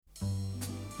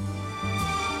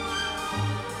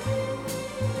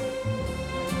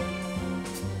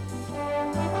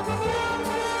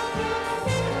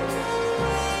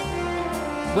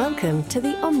Welcome to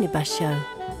the Omnibus Show,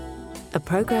 a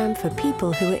program for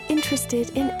people who are interested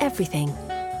in everything,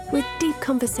 with deep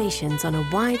conversations on a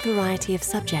wide variety of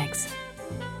subjects.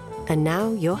 And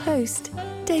now your host,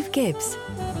 Dave Gibbs.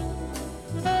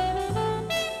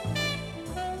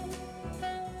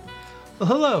 Well,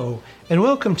 hello, and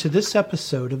welcome to this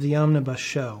episode of the Omnibus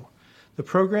Show, the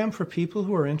program for people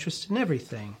who are interested in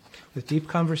everything, with deep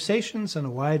conversations on a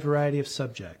wide variety of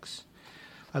subjects.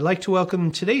 I'd like to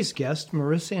welcome today's guest,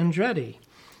 Marissa Andretti,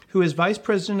 who is Vice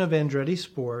President of Andretti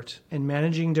Sport and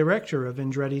Managing Director of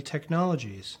Andretti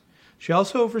Technologies. She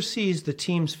also oversees the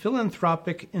team's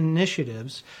philanthropic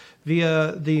initiatives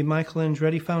via the Michael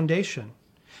Andretti Foundation.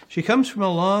 She comes from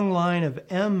a long line of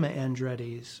M.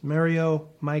 Andrettis, Mario,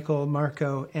 Michael,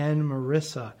 Marco, and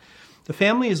Marissa. The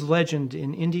family is legend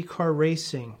in IndyCar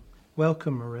racing.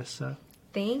 Welcome, Marissa.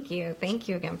 Thank you. Thank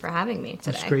you again for having me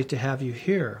today. It's great to have you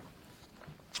here.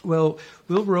 Well,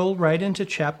 we'll roll right into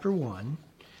Chapter 1.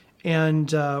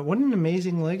 And what an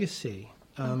amazing legacy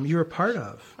you're a part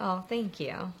of. Oh, thank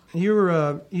you.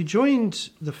 You joined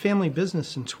the family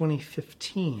business in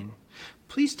 2015.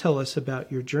 Please tell us about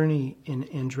your journey in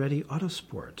Andretti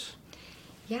Autosport.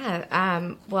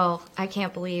 Yeah, well, I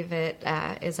can't believe it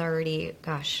is already,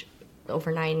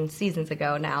 over 9 seasons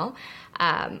ago now.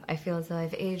 I feel as though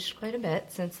I've aged quite a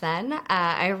bit since then.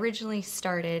 I originally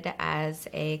started as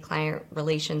a client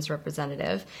relations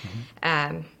representative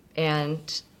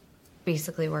and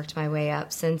basically worked my way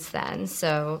up since then.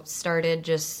 So started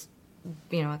just,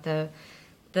 at the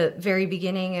very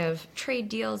beginning of trade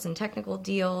deals and technical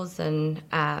deals and,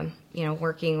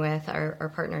 working with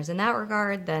our partners in that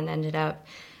regard, then ended up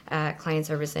client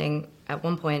servicing at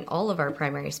one point all of our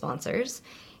primary sponsors,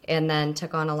 and then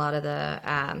took on a lot of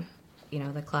the,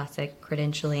 the classic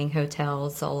credentialing,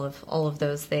 hotels, all of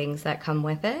those things that come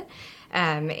with it.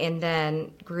 And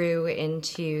then grew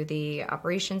into the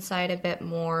operations side a bit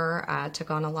more,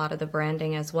 took on a lot of the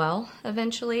branding as well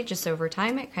eventually. Just over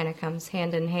time, it kind of comes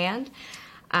hand in hand.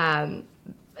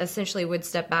 Essentially would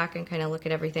step back and kind of look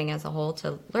at everything as a whole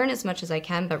to learn as much as I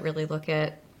can, but really look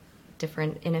at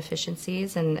different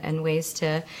inefficiencies and ways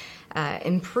to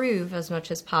improve as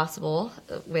much as possible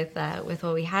with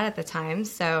what we had at the time.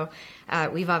 So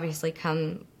we've obviously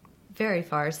come very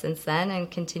far since then and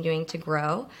continuing to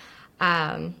grow.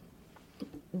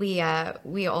 We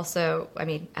also,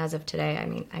 as of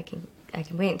today, I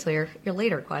can wait until your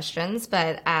later questions,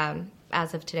 but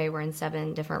as of today, we're in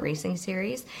 7 different racing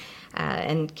series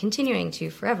and continuing to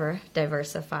forever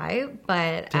diversify.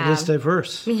 But it is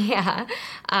diverse. Yeah,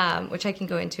 which I can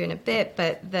go into in a bit.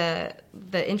 But the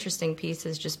interesting piece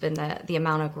has just been the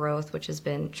amount of growth, which has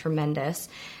been tremendous.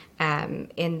 And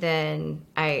then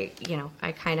I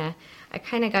kind of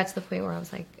got to the point where I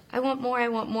was like, I want more, I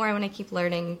want to keep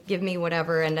learning, give me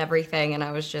whatever and everything. And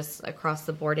I was just across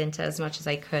the board into as much as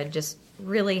I could, just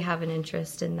really have an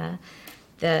interest in the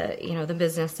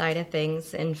business side of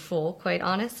things in full, quite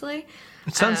honestly.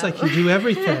 It sounds like you do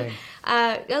everything.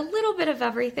 A little bit of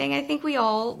everything. I think we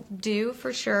all do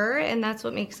for sure. And that's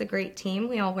what makes a great team.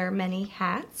 We all wear many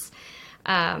hats.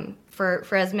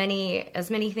 For as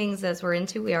many things as we're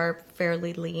into, we are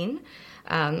fairly lean.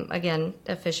 Again,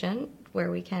 efficient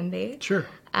where we can be. Sure.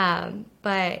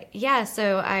 But yeah,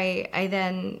 so I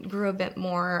then grew a bit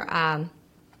more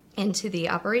into the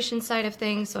operations side of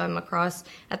things. So I'm across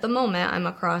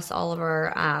all of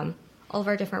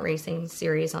our different racing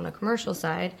series on the commercial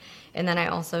side. And then I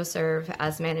also serve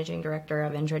as managing director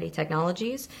of Andretti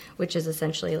Technologies, which is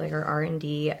essentially like our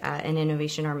R&D and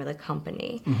innovation arm of the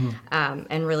company,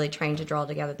 and really trying to draw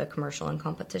together the commercial and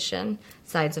competition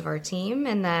sides of our team,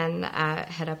 and then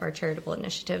head up our charitable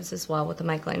initiatives as well with the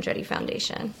Michael Andretti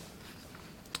Foundation.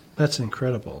 That's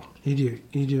incredible. You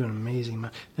do an amazing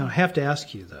amount. Now, I have to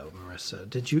ask you, though, Marissa,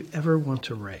 did you ever want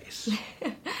to race?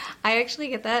 I actually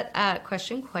get that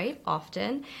question quite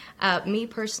often. Me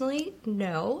personally,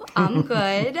 no. I'm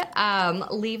good.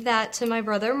 Leave that to my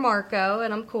brother Marco,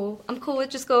 and I'm cool. I'm cool with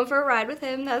just going for a ride with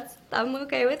him. I'm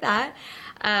okay with that.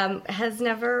 Has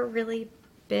never really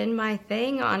been my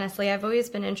thing, honestly. I've always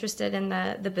been interested in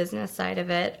the business side of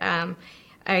it.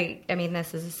 I mean,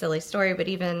 this is a silly story, but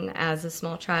even as a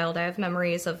small child, I have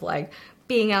memories of like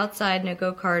being outside in a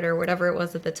go-kart or whatever it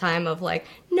was at the time of like,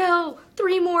 no,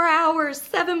 3 more hours,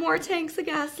 7 more tanks of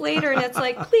gas later. And it's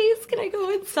like, please, can I go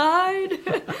inside?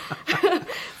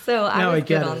 So I was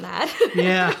good on that.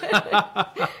 Yeah.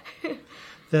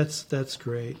 That's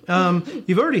great.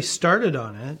 You've already started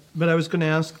on it, but I was going to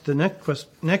ask the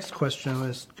next question I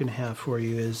was going to have for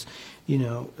you is,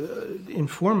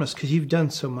 inform us, because you've done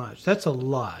so much. That's a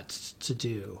lot to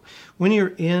do. When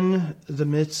you're in the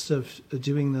midst of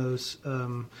doing those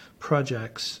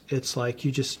projects, it's like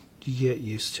you get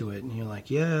used to it, and you're like,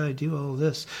 yeah, I do all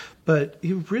this, but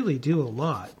you really do a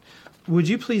lot. Would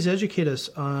you please educate us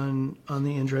on the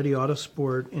Andretti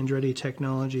Autosport, Andretti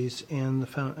Technologies, and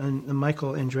the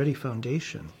Michael Andretti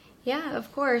Foundation? Yeah,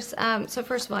 of course. So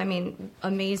first of all,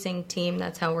 amazing team.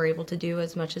 That's how we're able to do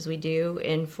as much as we do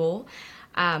in full.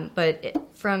 But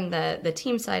from the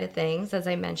team side of things, as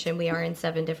I mentioned, we are in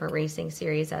 7 different racing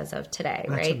series as of today,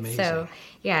 That's right? amazing. So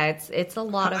yeah, it's a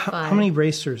lot of fun. How many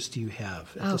racers do you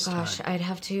have at this time? Oh gosh, I'd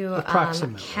have to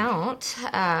count.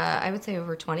 I would say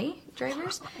over 20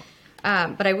 drivers.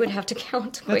 But I would have to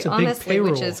count, quite honestly,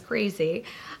 which is crazy.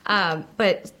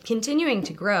 But continuing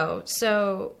to grow.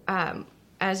 So,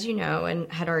 as you know,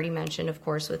 and had already mentioned, of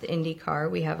course, with IndyCar,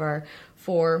 we have our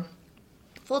 4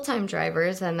 full-time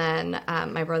drivers, and then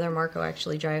my brother Marco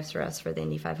actually drives for us for the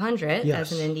Indy 500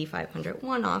 as an Indy 500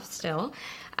 one-off still.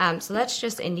 So that's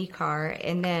just IndyCar,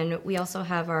 and then we also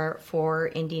have our 4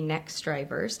 Indy Next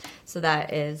drivers. So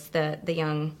that is the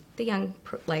young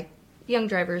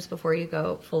drivers before you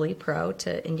go fully pro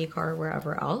to IndyCar or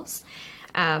wherever else.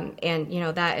 And,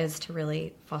 that is to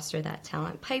really foster that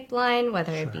talent pipeline,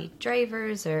 whether it be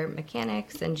drivers or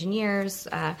mechanics, engineers,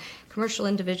 commercial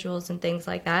individuals, and things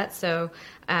like that. So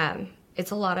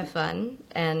it's a lot of fun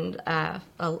and a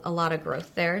lot of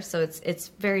growth there. So it's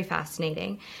very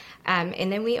fascinating.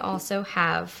 And then we also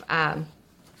have...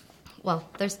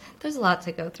 there's a lot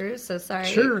to go through, so sorry.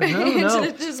 Sure,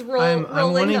 no. Just I'm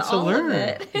wanting to all learn. Of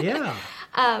it. Yeah.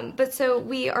 But so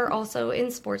we are also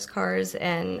in sports cars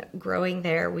and growing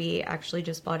there. We actually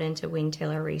just bought into Wayne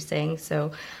Taylor Racing,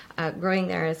 so growing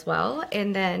there as well.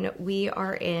 And then we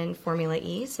are in Formula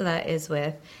E, so that is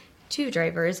with 2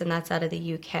 drivers, and that's out of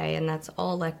the UK, and that's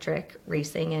all electric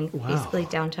racing in basically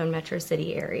downtown metro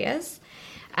city areas.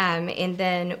 And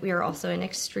then we are also in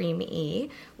Extreme E,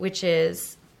 which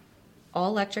is all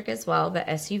electric as well, but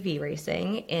SUV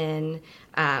racing in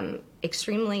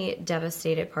extremely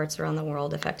devastated parts around the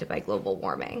world affected by global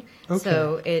warming. Okay.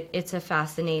 So it's a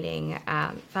fascinating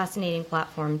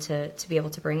platform to be able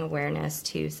to bring awareness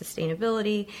to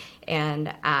sustainability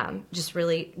and just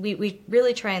really, we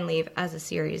really try and leave as a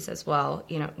series as well,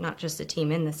 not just a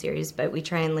team in the series, but we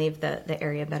try and leave the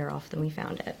area better off than we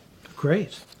found it.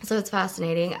 Great. So it's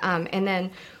fascinating. And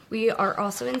then we are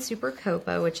also in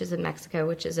Supercopa, which is in Mexico,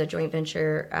 which is a joint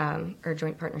venture, or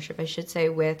joint partnership, I should say,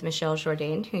 with Michelle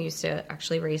Jourdain, who used to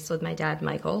actually race with my dad,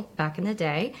 Michael, back in the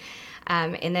day.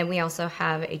 And then we also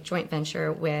have a joint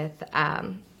venture with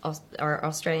our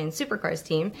Australian Supercars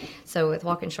team. So with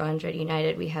Walkinshaw Andretti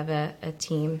United, we have a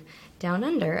team down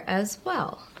under as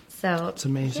well. So it's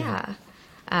amazing. Yeah.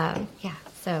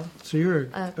 So you're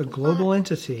a global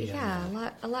entity. Yeah,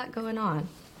 a lot going on.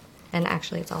 And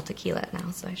actually, it's all tequila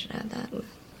now, so I should add that. A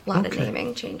lot of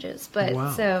naming changes.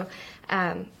 But so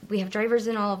we have drivers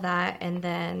in all of that. And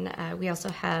then we also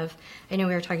have, I know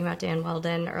we were talking about Dan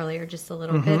Weldon earlier just a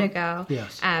little bit ago.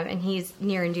 Yes. And he's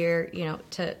near and dear,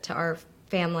 to our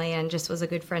family and just was a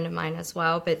good friend of mine as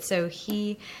well. But so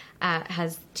he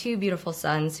has 2 beautiful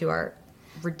sons who are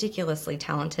ridiculously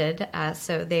talented.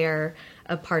 So they're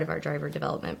a part of our driver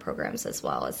development programs as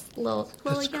well as little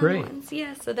young great. Ones.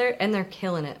 Yeah, so they're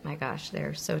killing it. My gosh,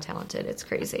 they're so talented. It's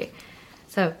crazy.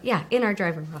 So yeah, in our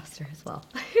driver roster as well.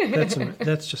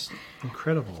 That's just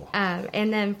incredible.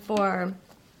 And then for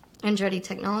Andretti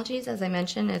Technologies, as I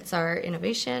mentioned, it's our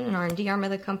innovation and R&D arm of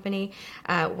the company,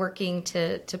 working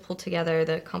to pull together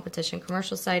the competition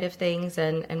commercial side of things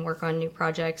and work on new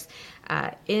projects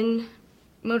in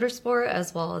motorsport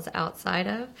as well as outside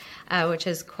of, which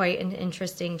is quite an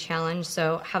interesting challenge.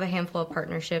 So have a handful of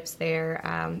partnerships there,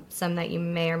 some that you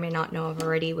may or may not know of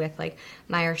already with like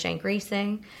Meyer Shank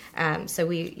Racing. So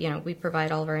we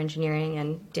provide all of our engineering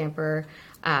and damper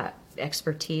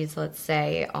expertise, let's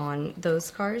say, on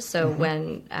those cars. So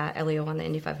when Elio won the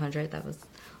Indy 500, that was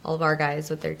all of our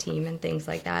guys with their team and things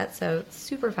like that. So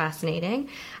super fascinating.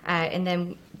 And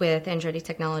then with Andretti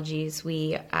Technologies,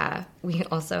 we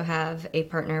also have a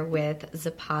partner with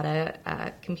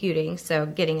Zapata Computing, so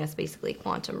getting us basically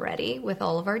quantum ready with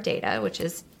all of our data, which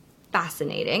is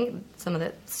fascinating. Some of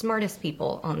the smartest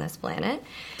people on this planet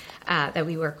that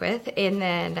we work with. And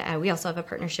then we also have a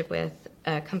partnership with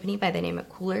a company by the name of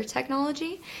Cooler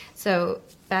Technology. So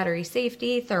battery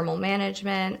safety, thermal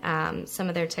management, some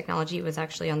of their technology was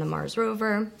actually on the Mars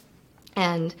rover.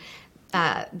 And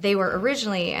they were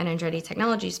originally an Andretti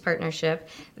Technologies partnership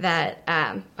that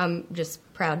I'm just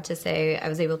proud to say I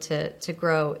was able to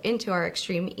grow into our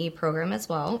Extreme E program as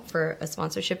well for a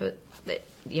sponsorship that,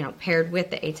 paired with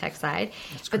the ATEC side.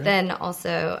 That's but great. then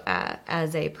also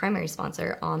as a primary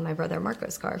sponsor on my brother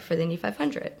Marco's car for the Indy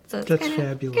 500. So it's That's kind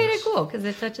fabulous. of cool because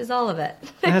it touches all of it.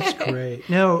 That's great.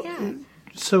 Now, Yeah.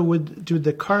 so do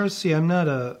the cars, see, I'm not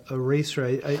a racer.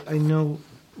 I know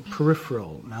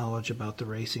peripheral knowledge about the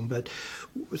racing, but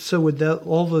so would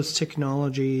all those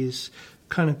technologies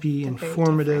kind of be They're very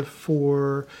informative different.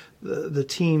 for the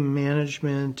team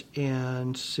management,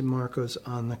 and Marco's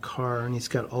on the car and he's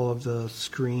got all of the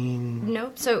screen?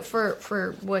 Nope. So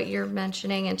for what you're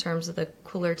mentioning in terms of the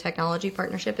cooler technology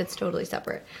partnership, it's totally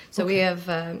separate. So we have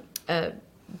a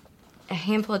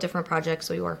handful of different projects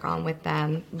we work on with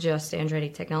them, just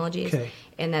Andretti Technologies. Okay.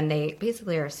 And then they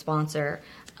basically are a sponsor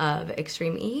of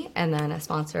Extreme E and then a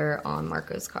sponsor on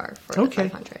Marco's car for the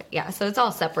 500. Yeah, so it's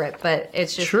all separate, but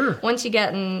it's just once you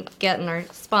get in our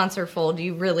sponsor fold,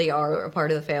 you really are a part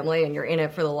of the family and you're in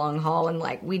it for the long haul. And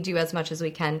like we do as much as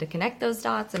we can to connect those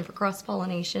dots and for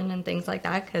cross-pollination and things like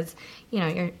that because,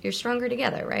 you're stronger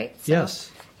together, right? So,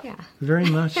 Yes. Yeah. Very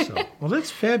much so. Well,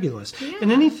 that's fabulous. Yeah.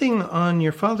 And anything on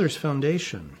your father's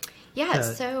foundation? Yeah,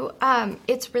 so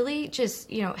it's really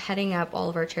just, heading up all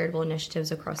of our charitable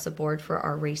initiatives across the board for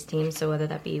our race team. So whether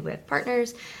that be with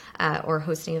partners or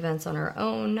hosting events on our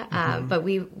own. But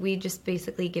we just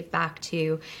basically give back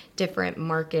to different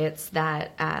markets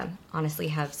that honestly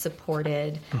have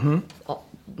supported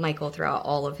Michael throughout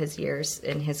all of his years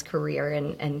in his career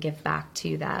and give back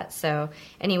to that. So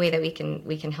any way that we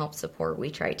can help support,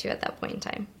 we try to at that point in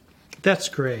time. That's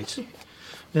great.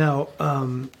 Now,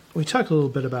 we talked a little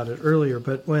bit about it earlier,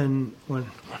 but when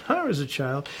I was a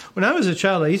child,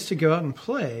 I used to go out and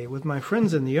play with my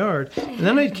friends in the yard, and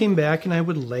then I came back and I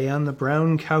would lay on the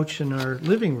brown couch in our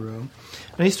living room,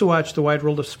 and I used to watch The Wide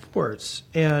World of Sports,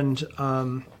 and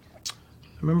I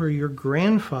remember your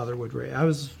grandfather would race. I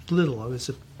was little, I was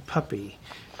a puppy,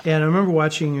 and I remember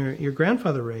watching your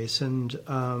grandfather race, and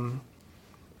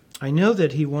I know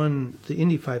that he won the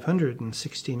Indy 500 in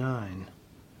 '69.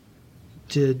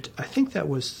 I think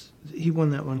he won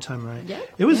that one time, right? Yeah.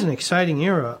 It was an exciting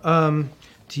era.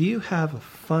 Do you have a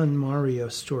fun Mario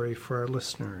story for our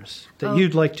listeners that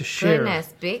you'd like to share?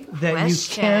 Goodness, big that question. you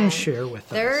can share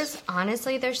with us.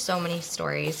 There's so many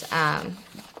stories.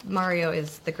 Mario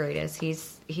is the greatest.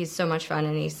 He's so much fun,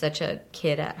 and he's such a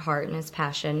kid at heart, and his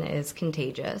passion is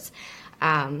contagious.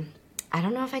 I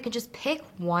don't know if I could just pick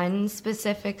one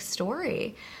specific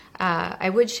story. I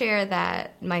would share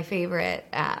that my favorite,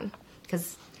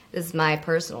 because this is my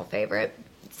personal favorite.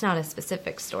 It's not a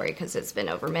specific story because it's been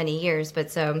over many years,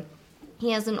 but so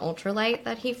he has an ultralight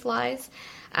that he flies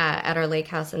at our lake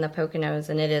house in the Poconos,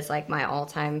 and it is like my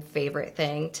all-time favorite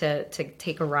thing to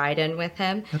take a ride in with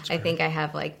him. I think I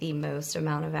have like the most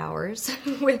amount of hours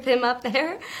with him up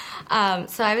there.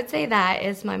 So I would say that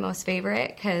is my most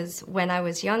favorite because when I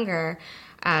was younger,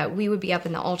 we would be up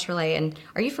in the ultralight. And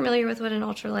are you familiar with what an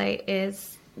ultralight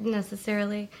is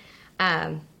necessarily?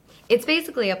 It's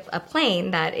basically a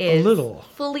plane that is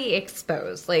fully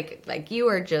exposed. Like you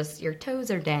are just, your toes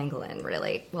are dangling,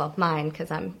 really. Well, mine, because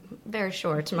I'm very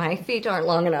short. My feet aren't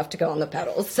long enough to go on the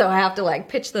pedals. So I have to like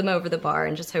pitch them over the bar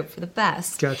and just hope for the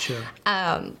best. Gotcha.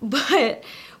 But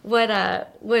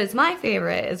what was my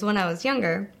favorite is when I was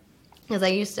younger, because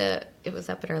it was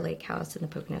up at our lake house in the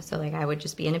Poconos. So like I would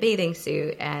just be in a bathing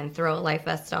suit and throw a life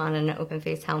vest on and an open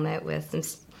face helmet with some...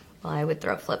 Well, I would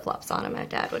throw flip-flops on, and my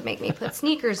dad would make me put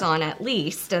sneakers on at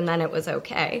least, and then it was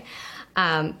okay.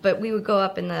 But we would go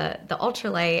up in the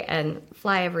ultralight and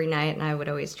fly every night, and I would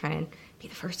always try and be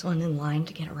the first one in line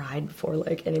to get a ride before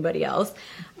like anybody else.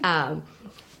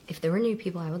 If there were new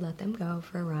people, I would let them go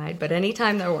for a ride. But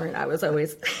anytime there weren't, I was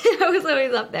always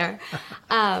up there.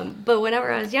 But whenever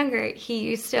I was younger, he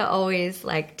used to always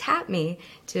like tap me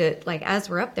to like as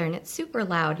we're up there, and it's super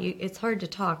loud. It's hard to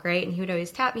talk, right? And he would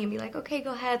always tap me and be like, "Okay,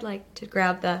 go ahead," like to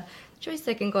grab the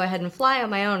joystick and go ahead and fly on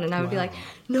my own. And I would be like,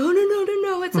 "No,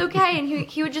 it's okay." And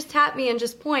he would just tap me and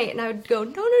just point, and I would go,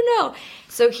 "No."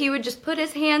 So he would just put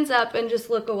his hands up and just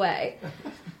look away.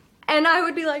 And I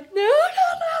would be like, no,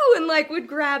 and like would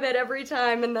grab it every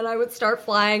time. And then I would start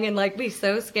flying and like be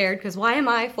so scared because why am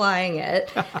I flying it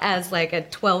as like a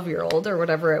 12-year-old or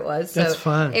whatever it was. So that's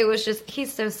fun. It was just,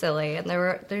 he's so silly. And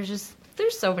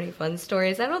there's so many fun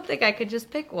stories. I don't think I could just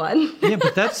pick one. Yeah,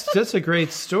 but that's a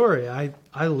great story.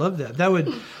 I love that.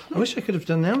 I wish I could have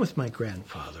done that with my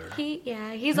grandfather.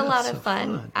 He's a lot of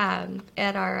fun.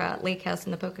 At our lake house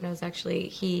in the Poconos, actually,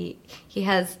 he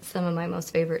has some of my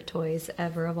most favorite toys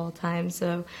ever of all time.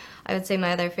 So I would say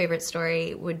my other favorite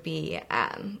story would be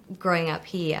growing up.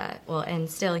 And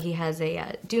still he has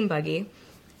a dune buggy.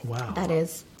 Wow. That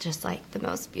is just like the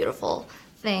most beautiful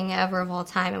thing ever of all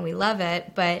time, and we love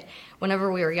it. But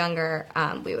whenever we were younger,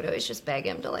 we would always just beg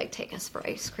him to like take us for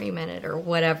ice cream in it or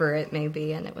whatever it may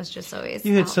be, and it was just always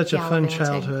you had such a fun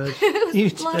childhood.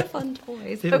 It was a lot of fun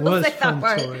toys. It was fun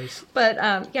toys.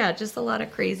 But yeah, just a lot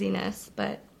of craziness.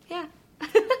 But yeah.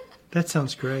 That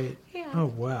sounds great. Yeah. Oh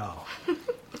wow.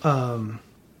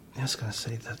 I was going to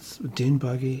say that's dune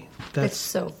buggy. It's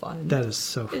so fun. That is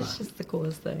so fun. It's just the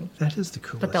coolest thing. That is the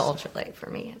coolest. But the ultralight for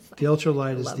me is like, the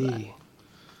ultralight is that.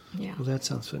 Yeah. Well, that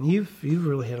sounds fun. You've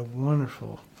really had a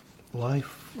wonderful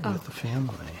life with the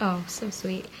family. Oh, so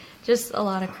sweet. Just a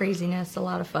lot of craziness, a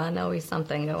lot of fun, always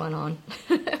something going on.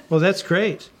 Well, that's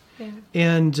great. Yeah.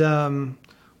 And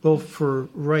well, for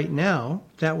right now,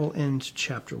 that will end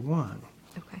chapter 1.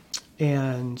 Okay.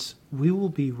 And we will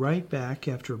be right back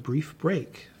after a brief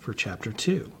break for chapter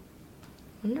 2.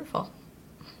 Wonderful.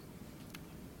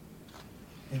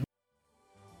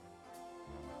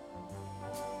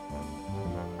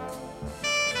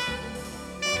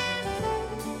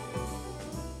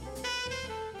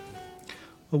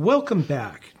 Well, welcome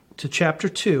back to chapter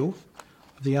 2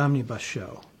 of the Omnibus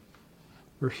Show.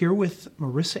 We're here with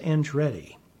Marissa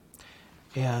Andretti.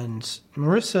 And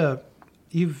Marissa,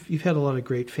 you've had a lot of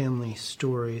great family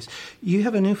stories. You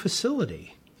have a new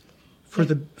facility for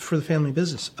the family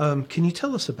business. Can you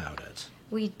tell us about it?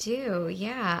 We do,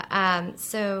 yeah.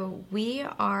 So we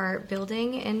are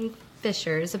building in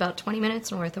Fishers, about 20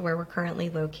 minutes north of where we're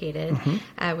currently located,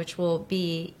 which will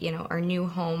be, our new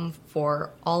home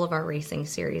for all of our racing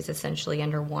series, essentially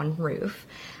under one roof.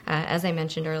 As I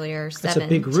mentioned earlier, 7 a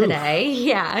big roof. Today.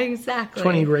 Yeah, exactly.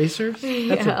 20 racers?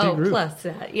 That's a big roof. Plus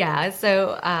that, yeah.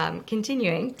 So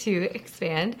continuing to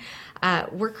expand.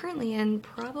 We're currently in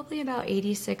probably about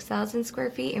 86,000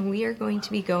 square feet, and we are going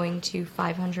to be going to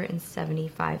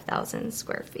 575,000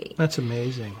 square feet. That's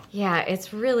amazing. Yeah,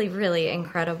 it's really, really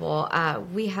incredible.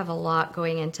 We have a lot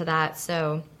going into that.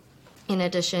 So in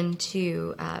addition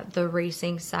to the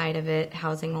racing side of it,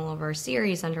 housing all of our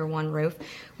series under one roof,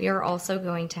 we are also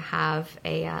going to have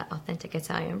a authentic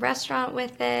Italian restaurant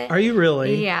with it. Are you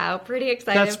really? Yeah, pretty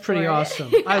excited. That's pretty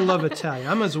awesome. I love Italian.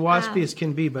 I'm as waspy as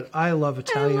can be, but I love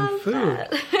Italian food.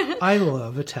 I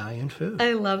love Italian food.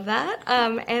 I love that.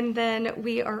 And then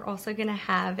we are also going to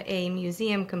have a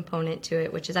museum component to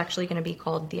it, which is actually going to be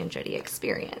called the Andretti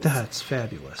Experience. That's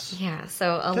fabulous. Yeah,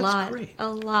 so a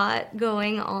lot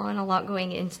going on, a lot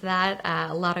going into that,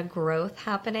 a lot of growth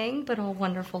happening, but all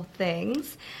wonderful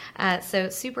things. So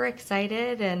super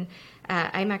excited, and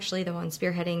I'm actually the one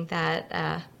spearheading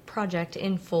that project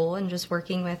in full and just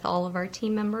working with all of our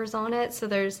team members on it. So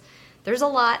there's a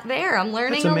lot there. I'm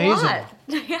learning a lot.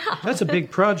 Yeah. That's a big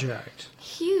project.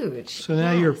 Huge. So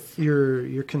now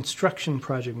you're construction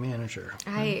project manager.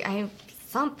 I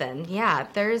something. Yeah.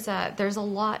 There's a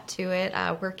lot to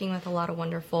it. Working with a lot of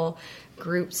wonderful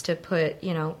groups to put,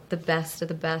 the best of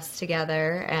the best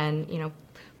together and,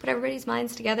 put everybody's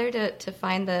minds together to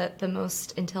find the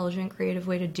most intelligent, creative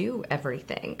way to do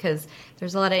everything, because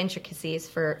there's a lot of intricacies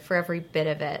for every bit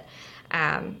of it.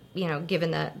 Given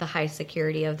the high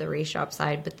security of the race shop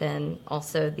side, but then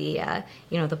also the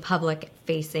the public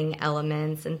facing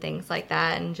elements and things like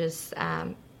that, and just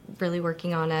really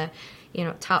working on a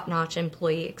top-notch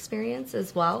employee experience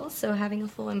as well. So having a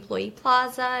full employee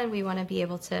plaza, and we want to be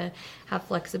able to have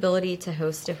flexibility to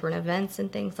host different events and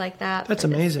things like that. That's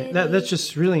amazing. That's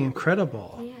just really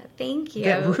incredible. Yeah, thank you.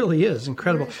 That really is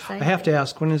incredible. I have to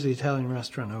ask, when is the Italian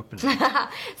restaurant opening?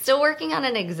 Still working on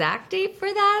an exact date for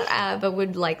that, but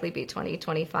would likely be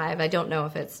 2025. I don't know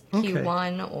if it's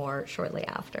Q1 or shortly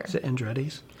after. Is it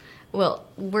Andretti's? Well,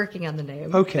 working on the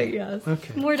name. Okay. Yes.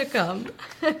 Okay. More to come.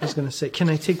 I was going to say, can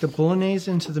I take the bolognese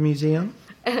into the museum?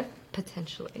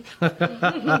 Potentially.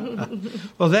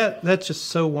 Well, that's just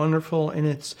so wonderful, and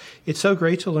it's so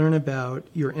great to learn about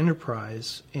your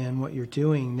enterprise and what you're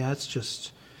doing. That's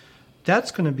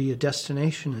going to be a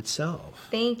destination itself.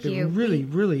 Thank you. It really,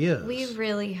 really is. We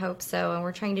really hope so, and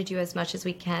we're trying to do as much as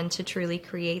we can to truly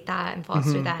create that and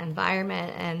foster that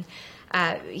environment. And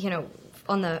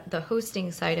on the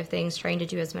hosting side of things, trying to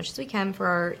do as much as we can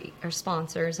for our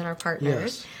sponsors and our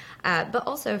partners, but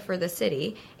also for the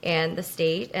city and the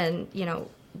state, and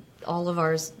all of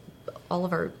our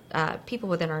people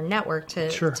within our network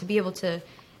to be able to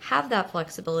have that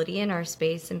flexibility in our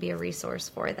space and be a resource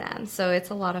for them. So it's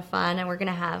a lot of fun, and we're going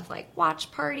to have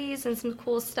watch parties and some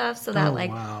cool stuff, so that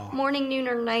morning, noon,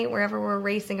 or night, wherever we're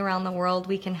racing around the world,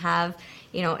 we can have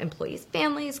employees'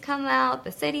 families come out,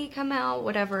 the city come out,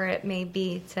 whatever it may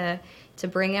be, to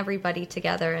bring everybody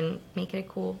together and make it a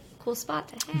cool spot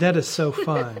to hang. That is so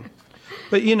fun.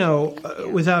 But, you know,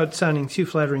 without sounding too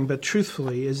flattering, but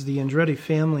truthfully, is the Andretti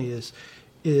family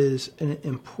is an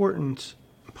important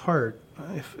part,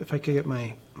 if I could get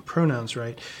my pronouns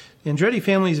right. The Andretti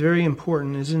family is very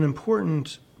important, is an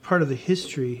important part of the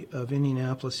history of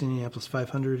Indianapolis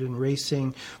 500 and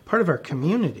racing, part of our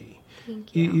community.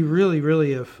 Thank you. You really,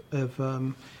 really have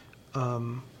an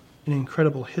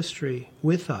incredible history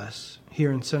with us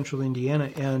here in central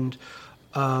Indiana, and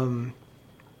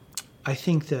I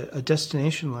think that a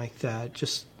destination like that,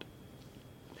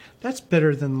 that's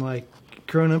better than like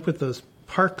growing up with those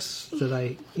parks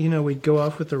that we'd go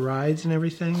off with the rides and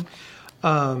everything.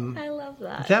 I love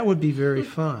that. That would be very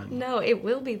fun. No, it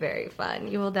will be very fun.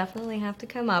 You will definitely have to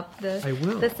come up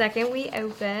the second we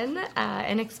open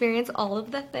and experience all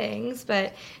of the things.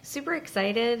 But super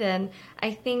excited, and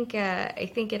I think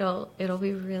it'll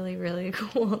be really, really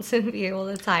cool to be able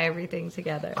to tie everything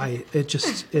together.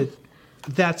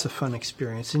 That's a fun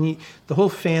experience, and the whole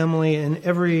family and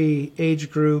every age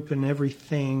group and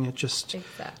everything.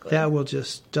 That will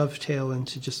just dovetail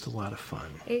into just a lot of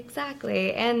fun.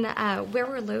 Exactly, and where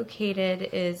we're located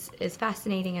is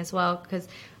fascinating as well, because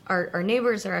our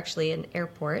neighbors are actually an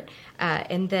airport,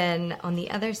 and then on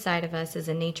the other side of us is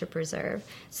a nature preserve.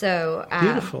 So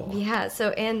beautiful. Yeah. So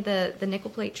and the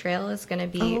Nickel Plate Trail is going to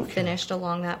be finished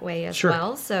along that way as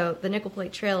well. So the Nickel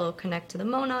Plate Trail will connect to the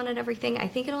Monon and everything. I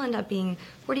think it'll end up being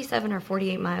 47 or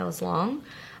 48 miles long.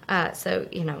 So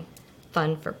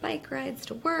fun for bike rides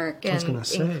to work and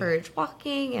encourage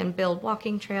walking and build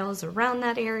walking trails around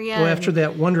that area. Well, after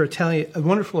that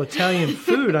wonderful Italian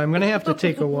food, I'm going to have to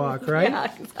take a walk, right? Yeah,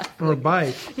 exactly. Or a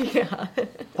bike. Yeah.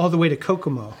 All the way to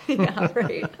Kokomo. Yeah,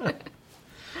 right.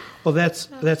 Well, that's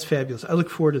fabulous. I look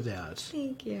forward to that.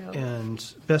 Thank you. And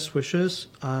best wishes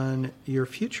on your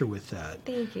future with that.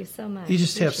 Thank you so much. You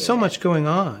just have so much going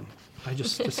on.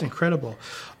 It's incredible.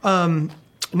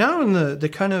 Now in the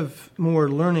kind of more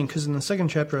learning, because in the second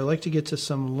chapter I like to get to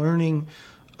some learning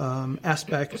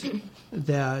aspect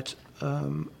that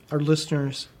our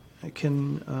listeners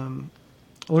can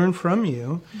learn from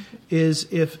you, is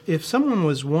if someone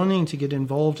was wanting to get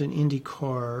involved in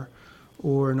IndyCar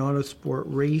or an Autosport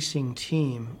racing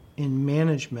team in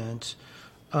management,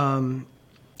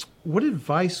 what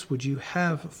advice would you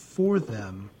have for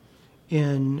them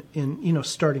in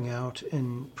starting out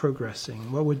and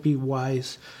progressing? What would be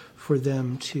wise for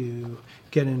them to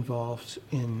get involved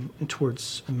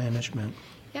towards a management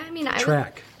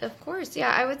track? Of course, yeah.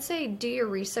 I would say do your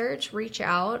research, reach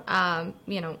out,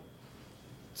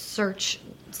 search,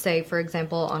 say, for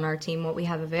example, on our team, what we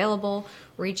have available,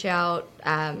 reach out,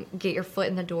 get your foot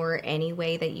in the door any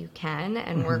way that you can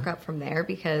and work up from there,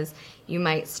 because you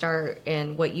might start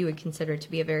in what you would consider to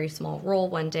be a very small role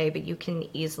one day, but you can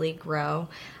easily grow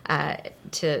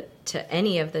to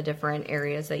any of the different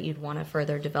areas that you'd want to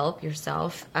further develop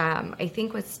yourself. I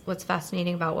think what's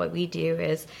fascinating about what we do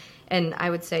is, and I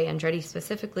would say Andretti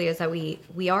specifically, is that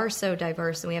we are so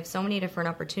diverse and we have so many different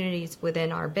opportunities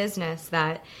within our business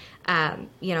that,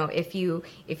 if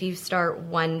you start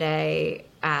one day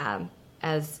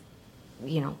as,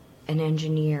 an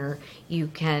engineer, you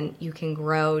can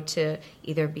grow to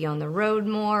either be on the road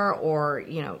more, or,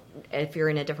 if you're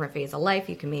in a different phase of life,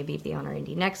 you can maybe be on our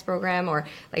Indy Next program, or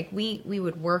like we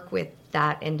would work with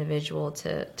that individual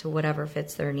to whatever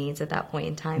fits their needs at that point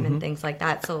in time and things like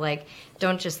that. So like,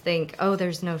 don't just think, oh,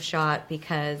 there's no shot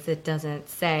because it doesn't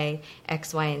say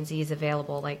X, Y, and Z is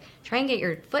available. Like, try and get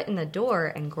your foot in the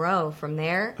door and grow from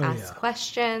there. Ask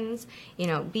questions,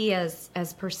 be as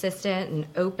persistent and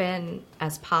open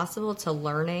as possible to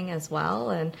learning as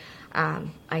well. And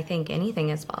I think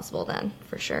anything is possible then,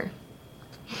 for sure.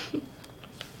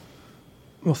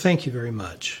 Well, thank you very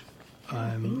much.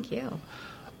 Thank you.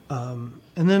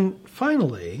 And then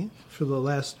finally, for the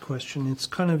last question, it's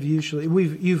kind of usually,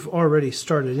 you've already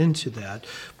started into that,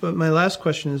 but my last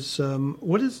question is,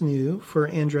 what is new for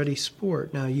Andretti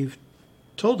Sport? Now, you've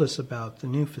told us about the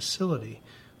new facility,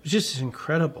 which is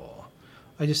incredible.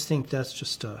 I just think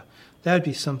that'd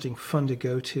be something fun to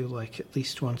go to, like at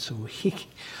least once a week.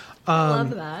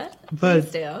 Love that. But,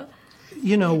 please do.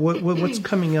 What's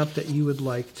coming up that you would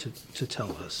like to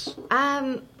tell us?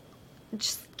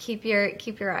 Just keep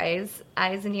your eyes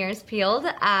and ears peeled.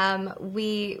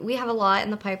 We have a lot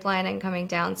in the pipeline and coming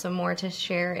down, so more to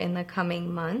share in the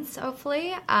coming months,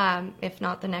 hopefully, if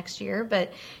not the next year,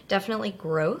 but definitely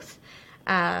growth,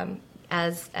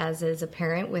 as is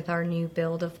apparent with our new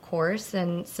build, of course,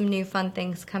 and some new fun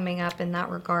things coming up in that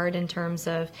regard in terms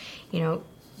of,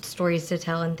 stories to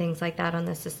tell and things like that on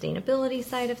the sustainability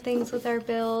side of things with our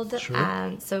build.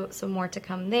 Sure. So more to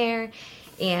come there.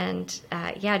 And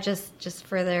just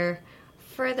further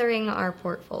furthering our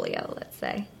portfolio, let's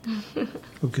say.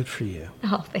 Well, good for you.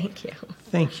 Oh, thank you.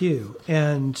 Thank you.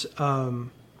 And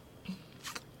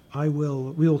we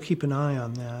will keep an eye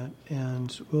on that,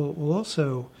 and we'll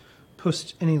also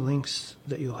post any links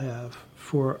that you'll have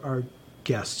for our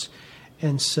guests.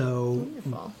 And so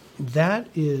Wonderful. That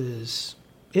is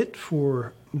it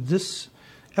for this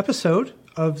episode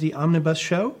of the Omnibus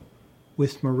Show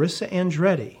with Marissa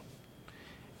Andretti.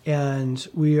 And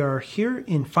we are here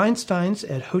in Feinstein's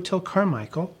at Hotel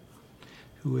Carmichael,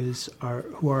 who are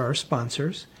our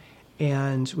sponsors.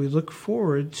 And we look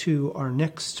forward to our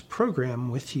next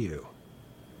program with you.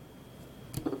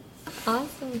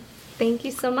 Awesome. Thank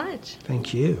you so much.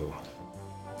 Thank you.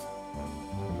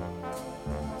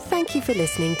 Thank you for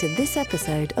listening to this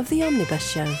episode of The Omnibus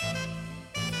Show.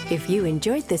 If you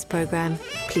enjoyed this program,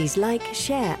 please like,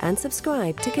 share, and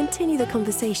subscribe to continue the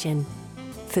conversation.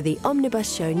 For the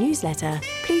Omnibus Show newsletter,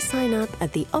 please sign up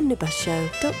at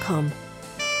theomnibusshow.com.